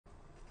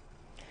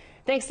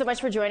Thanks so much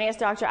for joining us,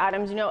 Dr.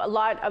 Adams. You know, a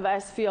lot of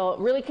us feel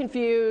really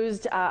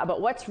confused about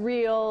what's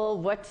real,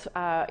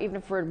 even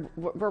if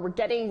we're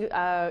getting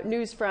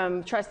news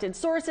from trusted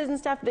sources and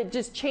stuff that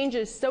just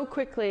changes so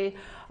quickly.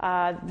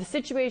 The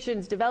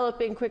situation's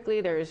developing quickly.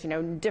 There's,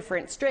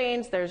 different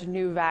strains. There's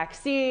new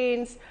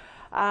vaccines.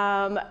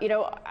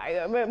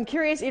 I'm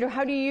curious,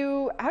 how do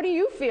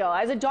you feel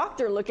as a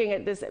doctor looking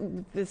at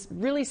this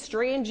really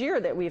strange year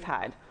that we've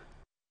had?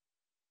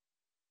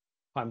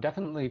 I'm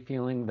definitely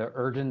feeling the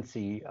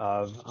urgency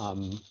of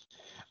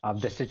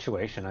the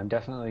situation. I'm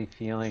definitely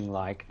feeling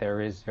like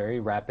there is very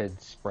rapid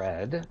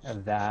spread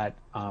that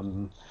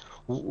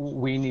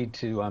we need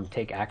to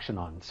take action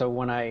on. So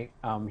when I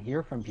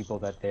hear from people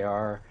that they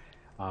are,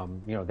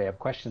 they have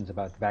questions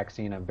about the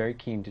vaccine, I'm very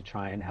keen to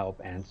try and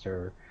help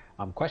answer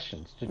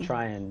questions to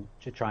try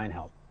and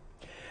help.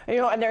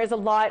 And there is a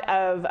lot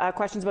of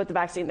questions about the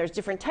vaccine. There's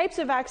different types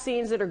of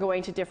vaccines that are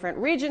going to different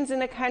regions in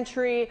the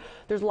country.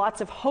 There's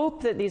lots of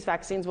hope that these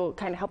vaccines will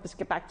kind of help us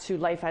get back to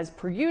life as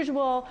per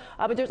usual.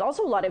 But there's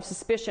also a lot of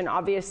suspicion.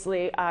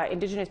 Obviously,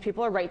 Indigenous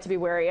people are right to be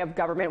wary of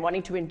government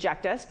wanting to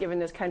inject us, given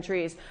this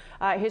country's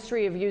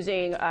history of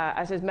using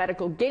us as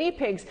medical guinea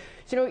pigs.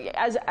 So,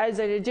 as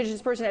an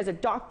Indigenous person, as a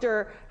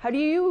doctor, how do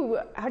you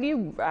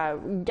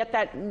get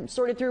that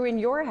sorted through in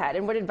your head?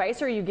 And what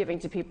advice are you giving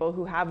to people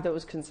who have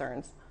those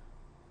concerns?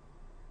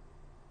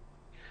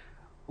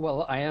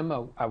 Well, I am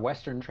a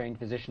Western-trained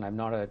physician. I'm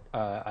not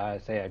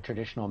a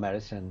traditional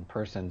medicine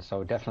person.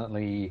 So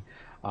definitely,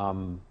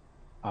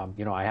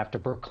 I have to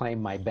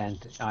proclaim my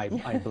bent. I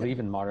believe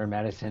in modern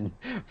medicine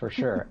for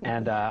sure.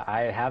 And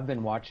I have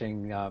been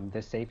watching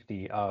the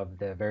safety of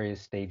the various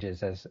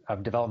stages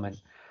of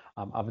development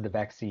of the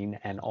vaccine,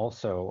 and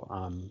also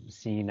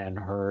seen and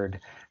heard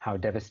how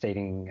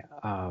devastating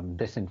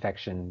this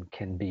infection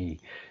can be.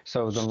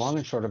 So the long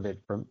and short of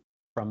it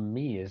from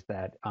me is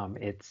that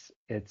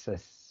it's a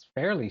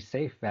fairly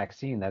safe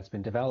vaccine that's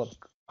been developed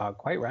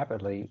quite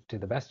rapidly to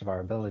the best of our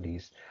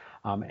abilities,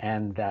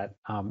 and that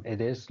it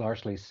is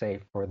largely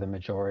safe for the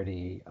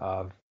majority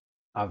of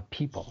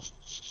people.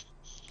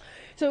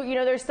 So,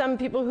 there's some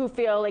people who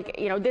feel like,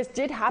 this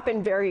did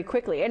happen very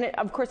quickly, and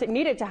of course it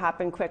needed to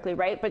happen quickly,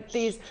 right? But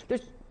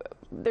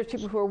there's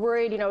people who are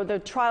worried, the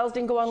trials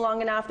didn't go on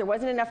long enough, there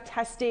wasn't enough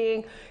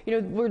testing,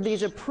 were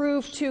these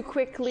approved too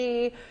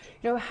quickly?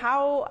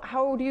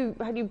 How do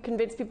you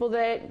convince people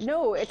that,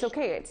 no, it's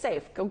okay, it's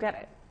safe, go get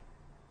it?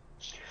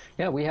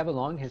 Yeah, we have a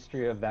long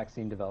history of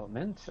vaccine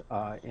development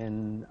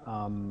in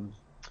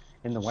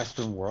the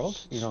Western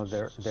world.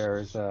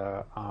 There's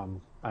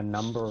a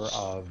number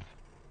of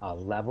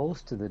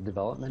levels to the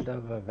development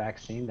of a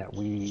vaccine that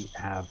we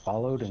have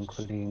followed,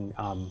 including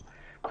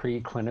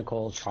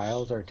preclinical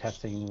trials or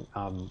testing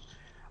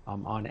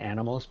on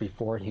animals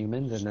before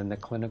humans, and then the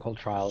clinical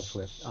trials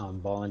with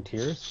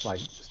volunteers, like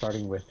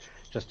starting with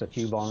just a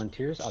few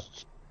volunteers up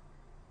to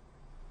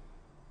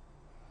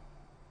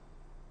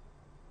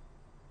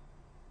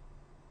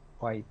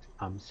quite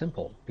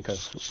simple,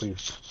 because we're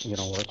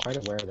quite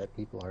aware that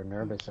people are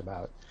nervous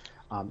about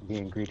the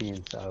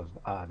ingredients of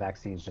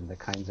vaccines and the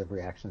kinds of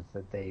reactions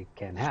that they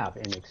can have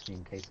in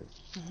extreme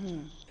cases. Mm-hmm.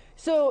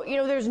 So,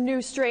 there's new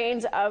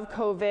strains of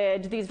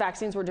COVID. These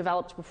vaccines were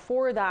developed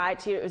before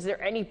that. Is there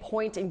any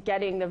point in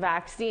getting the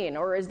vaccine,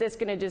 or is this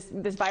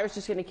virus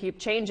just going to keep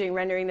changing,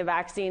 rendering the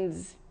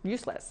vaccines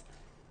useless?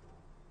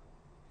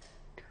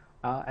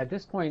 At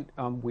this point,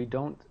 we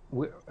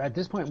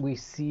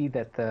see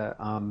that the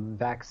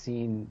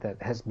vaccine that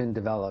has been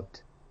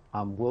developed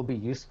will be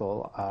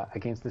useful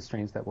against the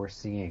strains that we're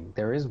seeing.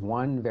 There is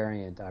one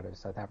variant out of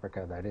South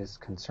Africa that is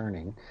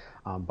concerning,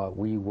 but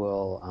we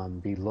will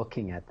be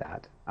looking at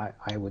that.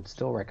 I would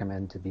still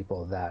recommend to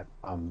people that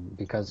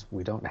because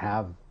we don't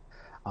have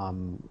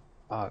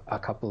a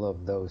couple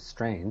of those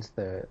strains,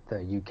 the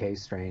UK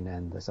strain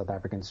and the South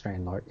African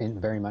strain,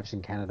 very much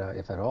in Canada,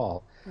 if at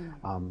all,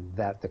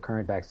 that the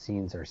current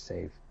vaccines are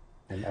safe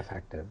and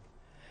effective.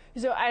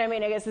 So, I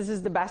guess this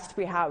is the best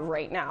we have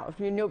right now.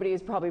 Nobody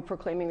is probably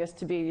proclaiming this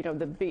to be,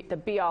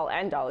 the be-all,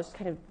 end-all. It's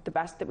kind of the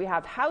best that we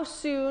have. How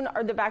soon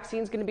are the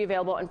vaccines going to be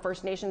available in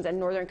First Nations and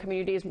Northern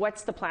communities?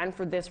 What's the plan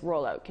for this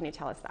rollout? Can you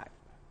tell us that?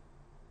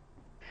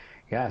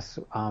 Yes.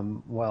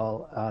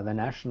 The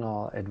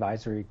National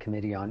Advisory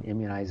Committee on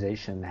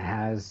Immunization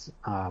has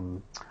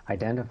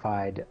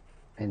identified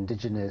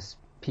Indigenous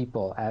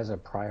people as a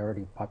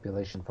priority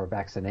population for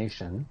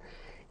vaccination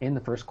in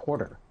the first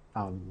quarter.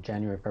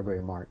 January,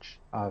 February, March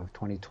of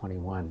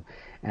 2021.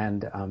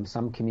 And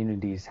some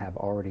communities have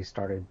already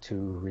started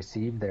to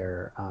receive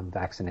their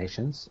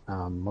vaccinations,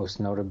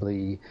 most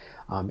notably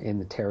in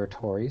the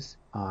territories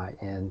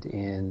and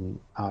in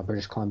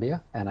British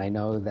Columbia. And I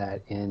know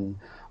that in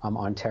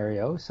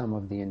Ontario, some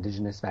of the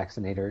Indigenous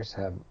vaccinators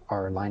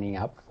are lining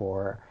up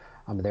for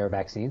their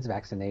vaccines.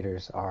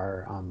 Vaccinators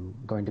are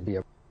going to be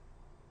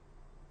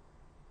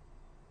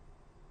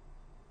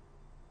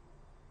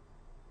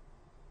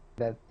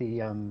that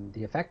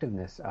the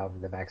effectiveness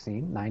of the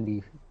vaccine,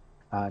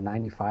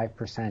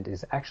 95%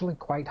 is actually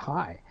quite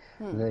high.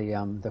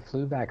 The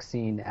flu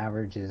vaccine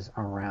averages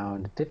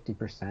around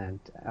 50%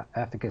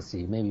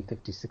 efficacy, maybe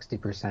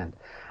 50-60%,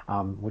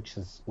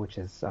 which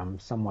is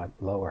somewhat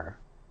lower.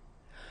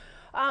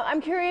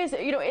 I'm curious,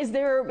 is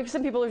there, because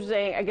some people are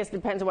saying, I guess it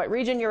depends on what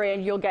region you're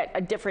in, you'll get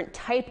a different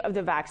type of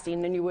the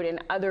vaccine than you would in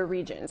other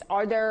regions.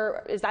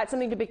 Is that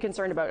something to be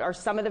concerned about? Are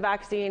some of the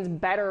vaccines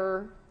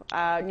better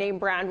name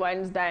brand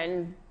ones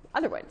than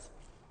other ones?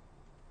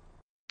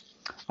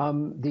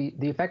 The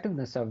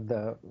effectiveness of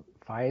the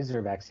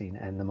Pfizer vaccine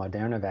and the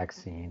Moderna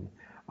vaccine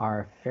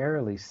are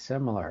fairly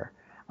similar.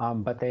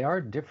 But they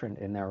are different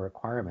in their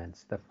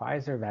requirements. The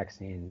Pfizer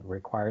vaccine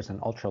requires an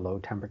ultra-low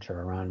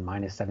temperature around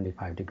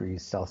 -75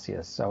 degrees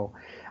Celsius. So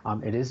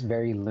it is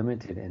very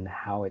limited in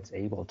how it's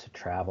able to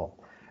travel.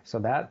 So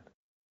that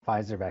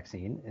Pfizer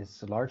vaccine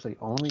is largely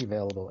only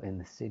available in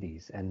the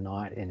cities and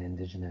not in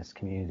indigenous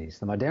communities.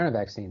 The Moderna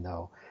vaccine,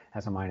 though,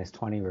 has a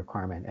 -20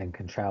 requirement and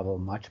can travel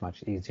much,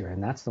 much easier.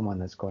 And that's the one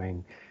that's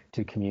going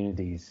to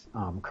communities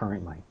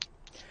currently.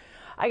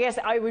 I guess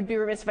I would be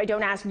remiss if I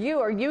don't ask you,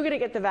 are you going to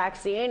get the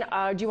vaccine?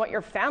 Do you want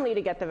your family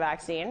to get the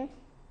vaccine?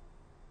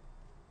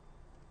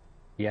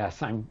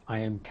 Yes, I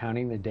am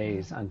counting the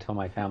days until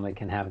my family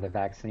can have the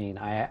vaccine.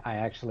 I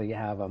actually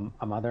have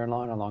a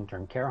mother-in-law in a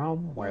long-term care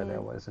home where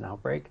there was an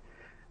outbreak.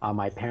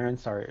 My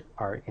parents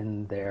are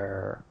in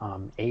their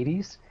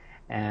 80s,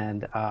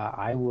 and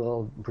I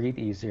will breathe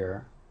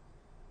easier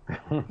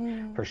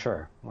for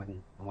sure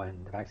when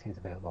the vaccine is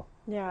available.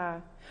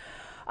 Yeah.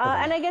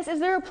 And I guess, is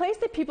there a place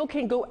that people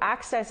can go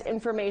access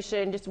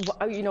information, just,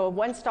 a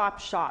one-stop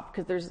shop?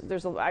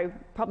 Because I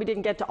probably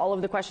didn't get to all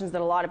of the questions that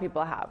a lot of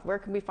people have. Where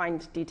can we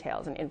find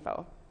details and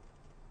info?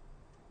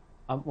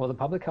 Well, the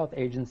Public Health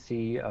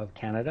Agency of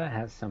Canada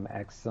has some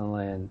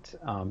excellent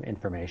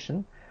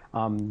information.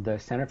 The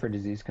Center for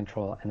Disease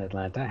Control in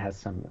Atlanta has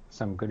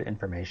some good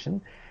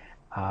information.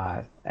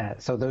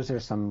 So those are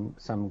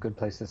some good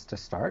places to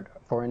start.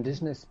 For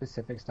Indigenous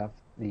specific stuff,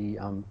 the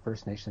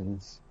First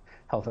Nations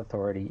Health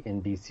Authority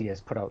in BC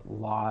has put out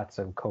lots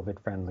of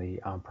COVID-friendly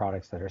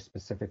products that are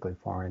specifically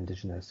for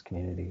Indigenous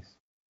communities.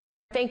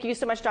 Thank you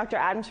so much, Dr.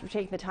 Adams, for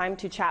taking the time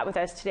to chat with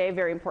us today.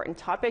 Very important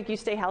topic. You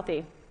stay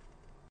healthy.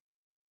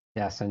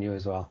 Yes, and you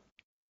as well.